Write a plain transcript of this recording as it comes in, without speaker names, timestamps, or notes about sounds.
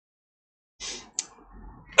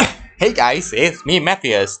Hey guys, it's me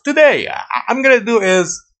Matthias. Today, I'm gonna do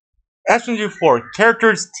is SMG4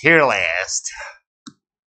 characters tier list.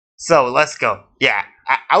 So let's go. Yeah,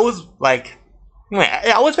 I was like,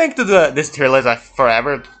 I was thinking to do this tier list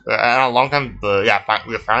forever, a long time, but yeah,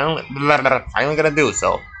 we're finally gonna do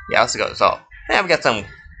so. Yeah, let's go. So yeah, we got some.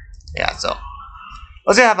 Yeah, so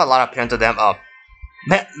let's have a lot of pins to them.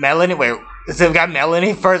 Melanie. Wait, so we got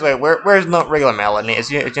Melanie first. Wait, where's no regular Melanie? Is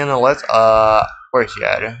she in the list? Where's she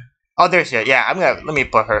at? Oh, there she is. Yeah, let me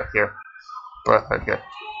put her here. Put her here.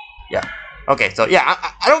 Yeah. Okay, so yeah,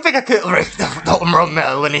 I don't think I could rate the Emerald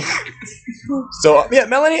Melanie. So yeah,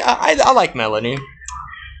 Melanie, I like Melanie.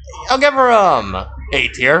 I'll give her A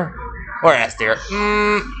tier or S tier.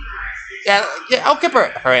 Yeah, I'll give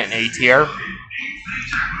her an A tier.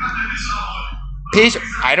 Peach,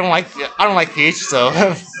 I don't like Peach, so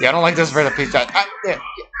yeah, I don't like this version of Peach.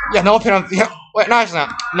 Yeah, no opinion. Yeah, wait, no, it's not.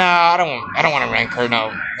 No, I don't want to rank her.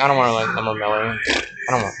 No, I don't want to like number Melanie. I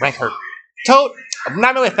don't want to rank her. Toad, I'm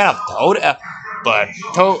not really a fan of Toad, but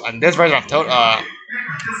Toad and this version of Toad,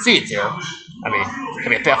 C tier.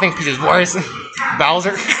 I think Peach is worse.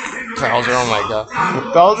 Bowser, Bowser, oh my god,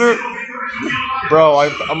 Bowser, bro,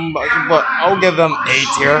 but I'll give them A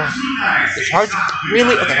tier. The charge,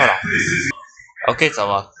 really? Okay, hold on. Okay,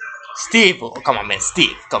 so Steve, oh, come on, man,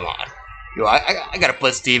 Steve, come on. Yo, I gotta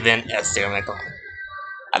put Steve in S tier, man. Come on.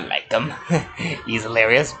 I like him. He's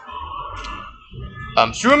hilarious.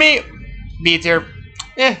 Shroomy, B tier.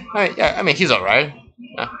 Yeah, I mean, he's alright.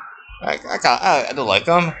 I do like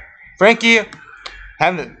him. Frankie,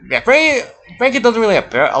 Frankie doesn't really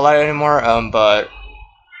appear a lot anymore. But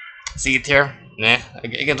C tier. Nah,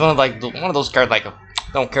 it's one of those cards like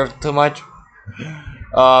don't care too much.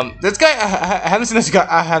 This guy, I haven't seen this guy.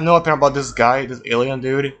 I have no opinion about this guy, this alien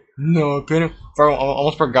dude. No opinion.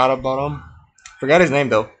 Almost forgot about him. Forgot his name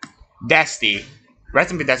though. Dasty.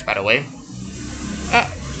 Rest in peace, Dash, by the way.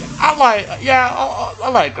 I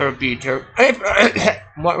like her B tier.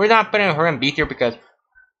 We're not putting her in B tier because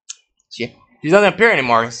she doesn't appear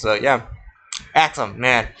anymore. So yeah, Axel,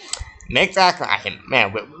 man, makes Axel.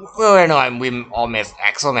 Man, we all miss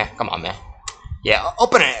Axel, man. Come on, man. Yeah,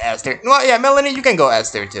 open it S tier. Well, yeah, Melanie, you can go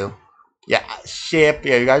S tier too. Yeah, ship.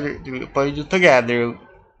 Yeah, you guys put you together.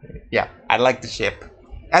 Yeah, I like the ship.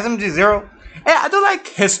 SMG0. Yeah, I do like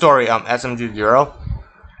his story. SMG0.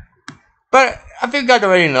 But I think you guys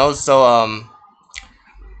already know. So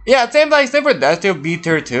yeah, same for that tier, B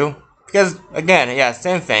tier too. Because again, yeah,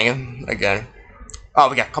 same thing again.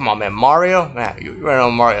 Oh yeah, come on, man, Mario. Man, you know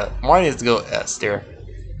Mario. Mario needs to go S tier.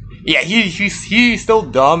 Yeah, he's still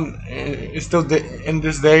dumb. It's still in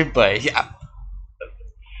this day, but yeah.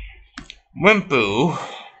 Wimpu,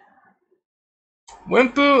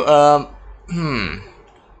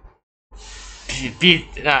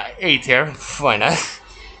 A tier. Why not?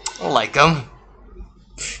 I like him.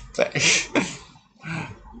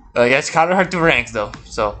 Yeah, it's kind of hard to rank though.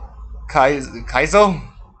 So, Kaizo.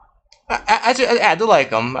 I do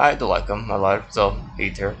like him. I do like him a lot. So, A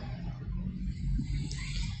tier.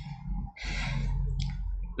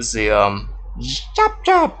 Let's see. Chop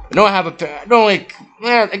chop. I don't like.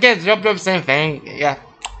 Yeah, again, Chop, same thing. Yeah,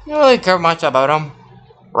 I don't really care much about him.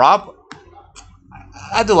 Rob.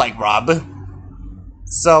 I do like Rob.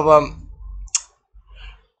 So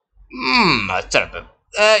shut up.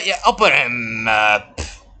 Yeah, I'll put him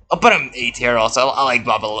A tier also. I like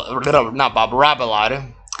Rob a lot.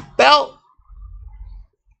 Belle,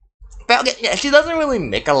 yeah, she doesn't really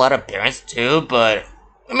make a lot of appearances too, but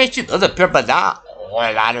I mean she does appear, but not a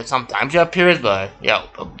lot. Sometimes she appears, but yeah,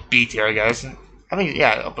 B tier, guys. I mean,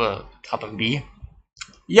 yeah, up in B.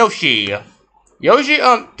 Yoshi,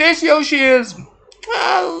 this Yoshi is,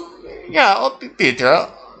 yeah, I'll B tier.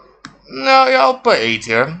 No, yeah, I'll put A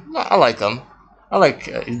tier. I like him. I like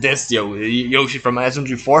this Yoshi from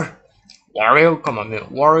SMG4. Wario, come on, man.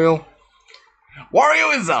 Wario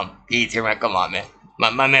is E tier, man. Come on, man.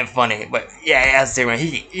 My man, funny, but yeah, S tier, man.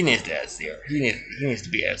 He needs to S tier. He needs to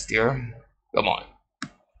be S tier. Come on.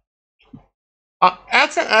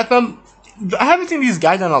 Accent FM. I haven't seen these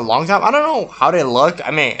guys in a long time. I don't know how they look. I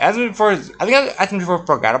mean, SMG4. I think SMG4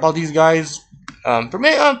 forgot about these guys. For me,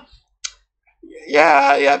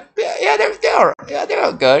 yeah, they're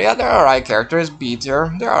good. Yeah, they're alright characters. B tier,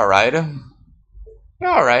 they're alright. They're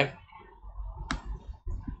alright.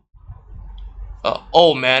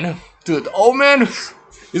 Oh man, dude, oh man,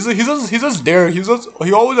 he's just there. He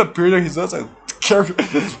always appears there. He's just a character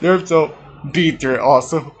there. So B tier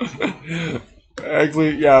also.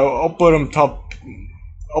 Actually, yeah, I'll put him top.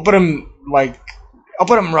 I'll put him right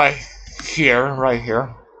here.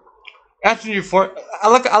 SMG4. I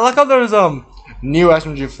like how there's New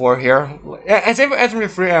SMG4 here. And same for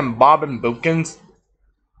SMG3 and Bob and Boopkins.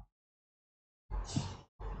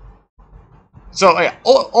 So yeah,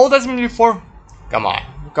 old SMG4. Come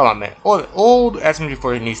on, man. Old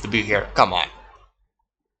SMG4 needs to be here. Come on.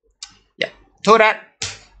 Yeah, to that.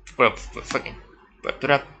 Fucking. To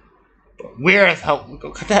that. Where as hell?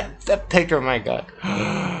 That picture, my god.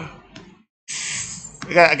 I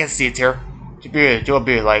can see it here. She'll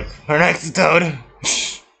be like her next toad.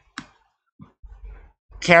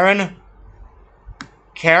 Karen.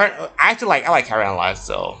 I like Karen a lot,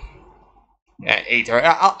 so yeah, 8 her.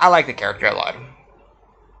 I like the character a lot.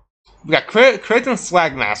 We got Crit and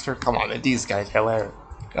Swagmaster. Come on, man. These guys hilarious.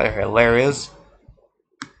 They're hilarious.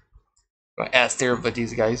 S tier with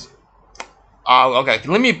these guys. Okay.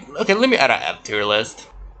 Let me add an F tier list.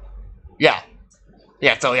 Yeah.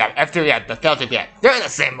 Yeah, so yeah, after the Teletubbies, yeah, they're the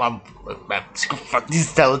same one. Fuck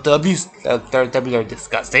these Teletubbies. Teletubbies are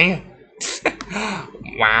disgusting.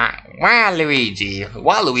 Luigi.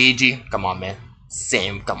 Luigi. Come on, man.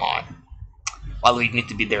 Same, come on. Luigi needs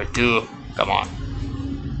to be there too. Come on.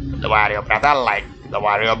 The Wario Brothers, I like the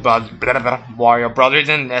Wario Brothers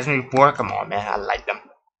and SMG4. Come on, man, I like them.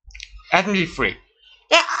 SMG3.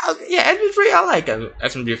 Yeah, SMG3, I like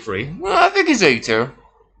SMG3. Well, I think he's A tier.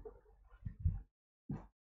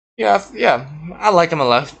 Yeah, I like him a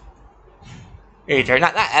lot. A tier,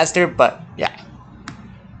 not S tier, but yeah.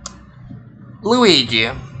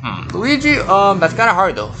 Luigi. Luigi, that's kind of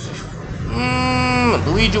hard though.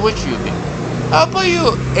 Luigi, what you be? I'll put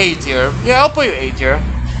you A tier. Yeah, I'll put you A tier.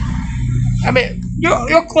 I mean,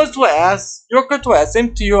 you're close to S. You're close to S.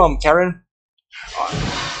 Same to you, Karen.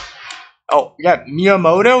 Oh, yeah,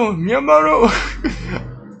 Miyamoto.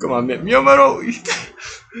 Come on, man, Miyamoto.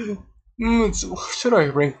 Should I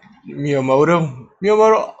rank Miyamoto?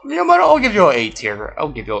 I'll give you an A tier. I'll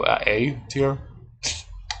give you an A tier.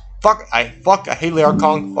 I hate Lear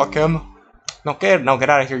Kong. Fuck him. No, get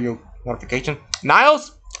out of here, you notification.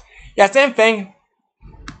 Niles? Yeah, same thing.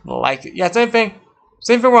 Same thing.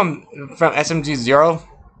 Same thing from SMG0.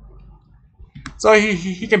 So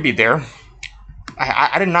he can be there.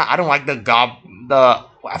 I don't like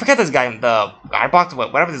I forget this guy, the Firebox,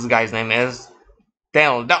 whatever this guy's name is.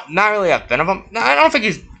 Damn, not really a fan of him. No, I don't think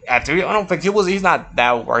he's actually. I don't think he's not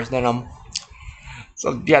that worse than him.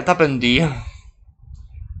 So yeah, top and D.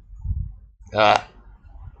 I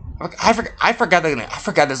forgot the name. I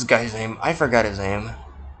forgot this guy's name. I forgot his name.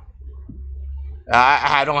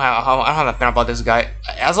 I don't have a fan about this guy.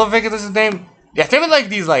 I also think this is his name. Yeah, same with like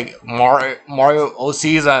these like Mario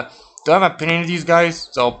OCs. Don't have an opinion of these guys,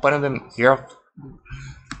 so putting them here.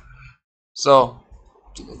 So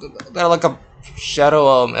they're like a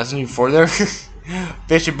shadow SMG4 there.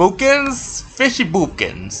 Fishy Boopkins.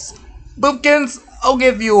 Boopkins, I'll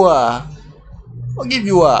give you a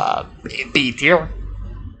B tier.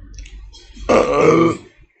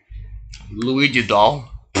 Luigi doll.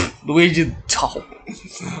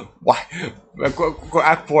 Why? Of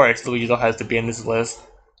course, Luigi doll has to be in this list.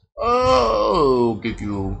 Oh, give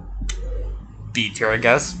you B tier, I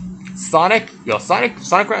guess. Sonic Sonic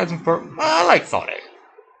for. I like Sonic.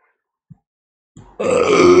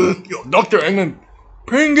 Dr. England,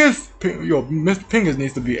 Pingus, Mr. Pingus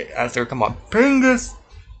needs to be S tier. Come on, Pingus.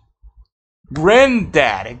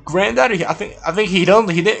 Granddad. I think he doesn't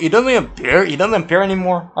appear. He doesn't appear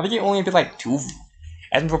anymore. I think he only appeared like 2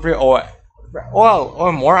 SMG4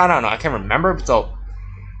 or more. I don't know. I can't remember. So,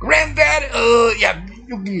 Granddad. Yeah,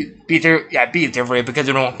 you be there. Yeah, be there for it because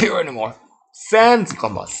you don't appear anymore. Sans,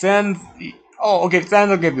 come on, Sans. Oh, okay, Sans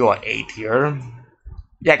will give you an 8 here.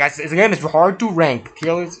 Yeah, guys, it's hard to rank.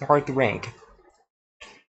 It's hard to rank.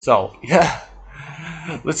 So, yeah.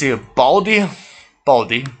 Let's see, Baldy.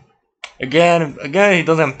 Again, he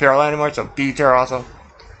doesn't appear anymore, so B tier also.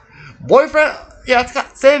 Boyfriend, yeah, it's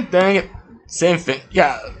got same thing.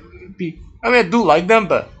 Yeah, I mean, I do like them,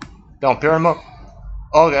 but don't appear anymore.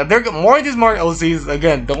 Okay, there more of these Mario OCs.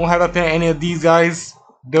 Again, don't have to pay any of these guys.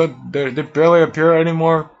 They barely appear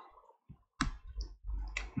anymore.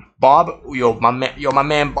 Bob, my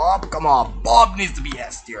man, Bob. Come on, Bob needs to be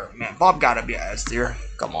S tier, man. Bob gotta be S tier.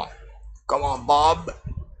 Come on, Bob.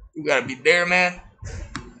 You gotta be there, man.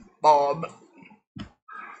 Bob.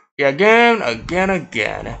 Yeah, again.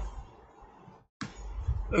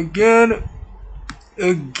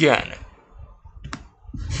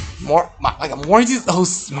 More of these. Oh,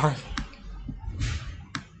 smart.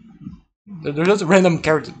 They're just random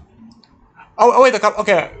characters. Oh wait,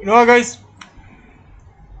 okay. You know what, guys?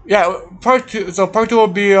 Yeah, part 2. So part 2 will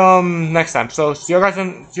be next time. So see you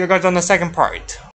guys on the second part.